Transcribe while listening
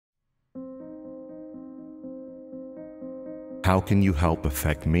How can you help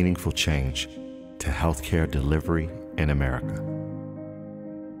affect meaningful change to healthcare delivery in America?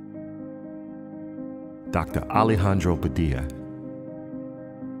 Dr. Alejandro Badia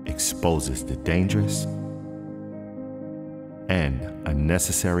exposes the dangerous and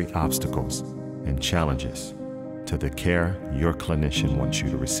unnecessary obstacles and challenges to the care your clinician wants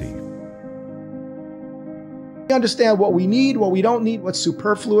you to receive. We understand what we need, what we don't need, what's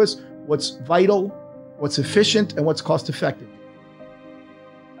superfluous, what's vital, what's efficient, and what's cost effective.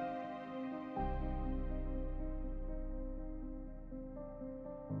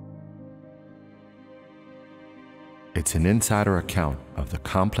 It's an insider account of the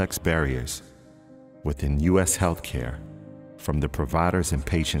complex barriers within U.S. healthcare from the providers' and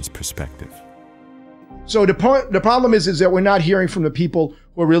patients' perspective. So the problem is that we're not hearing from the people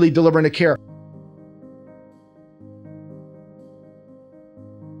who are really delivering the care.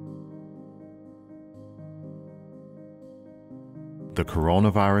 The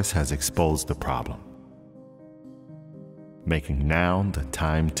coronavirus has exposed the problem, making now the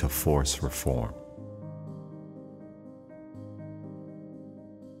time to force reform.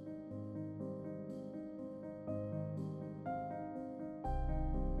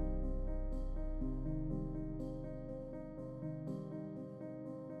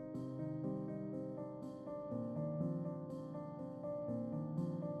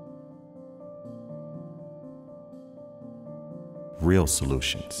 Real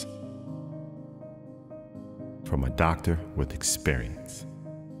solutions from a doctor with experience.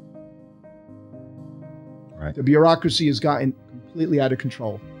 Right. The bureaucracy has gotten completely out of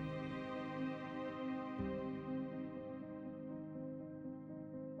control.